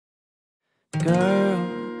Girl,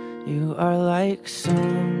 you are like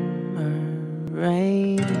summer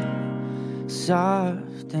rain,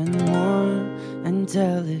 soft and warm and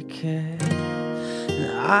delicate.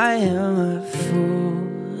 And I am a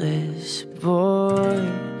foolish boy,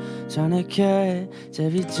 trying to catch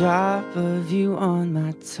every drop of you on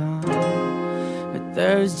my tongue. But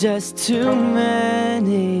there's just too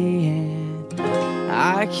many, and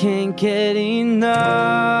I can't get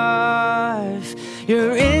enough.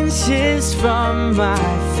 You're inches from my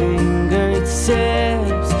fingertips.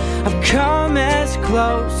 I've come as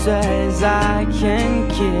close as I can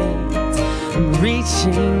get. I'm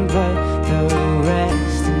reaching, but the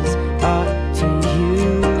rest is up to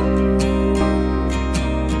you.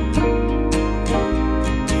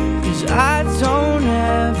 'Cause I don't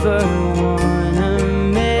ever wanna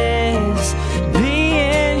miss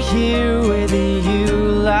being here with you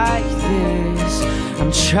like this.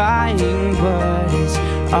 I'm trying, but it's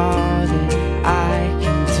all that I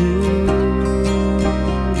can do.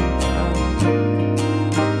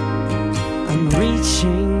 I'm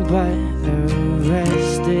reaching, but the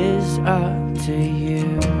rest is up to you.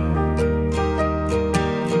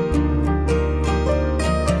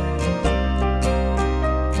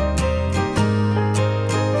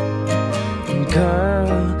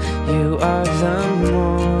 Girl, you are the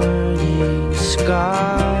morning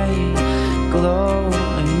sky,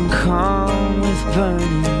 glowing calm with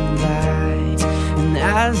burning light. And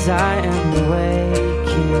as I am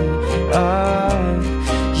waking up,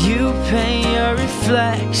 you paint your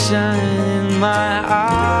reflection in my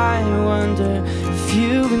eye. Wonder if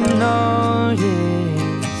you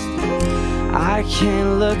noticed I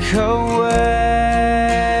can't look away.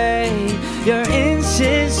 You're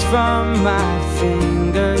inches from my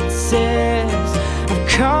fingertips. I've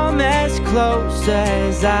come as close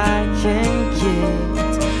as I can get.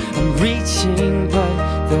 I'm reaching, but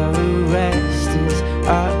the rest is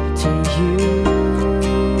up to you.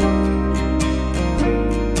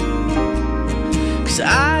 'Cause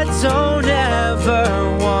I don't ever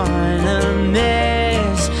wanna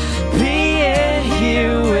miss being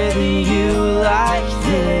here with you like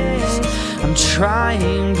this. I'm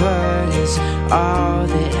trying, but it's all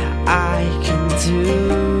that I can do.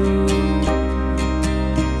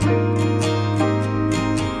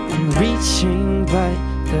 I'm reaching, but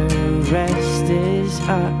the rest is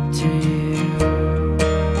up to you.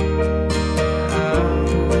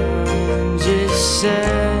 Just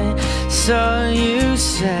say, so you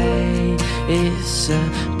say it's a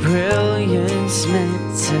brilliance meant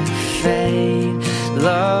to fade.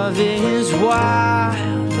 Love is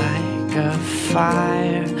wild like a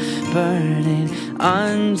fire burning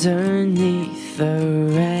underneath the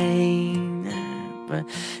rain. But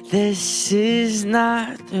this is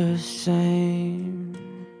not the same.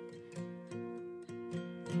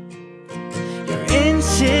 You're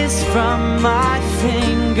inches from my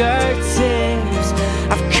fingertips.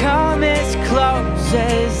 I've come as close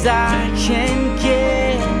as I can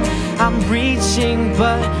get. I'm reaching,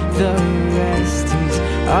 but the rest is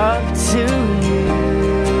up to you.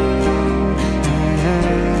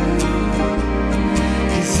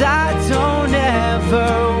 'Cause I don't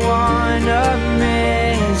ever wanna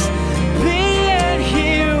miss being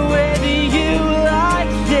here with you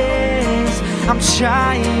like this. I'm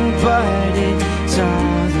trying, but it's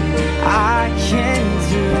all that I can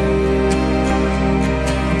do.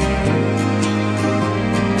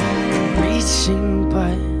 Reaching,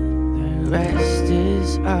 but the rest is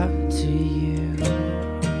up to you.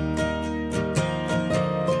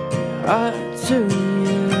 Up to you.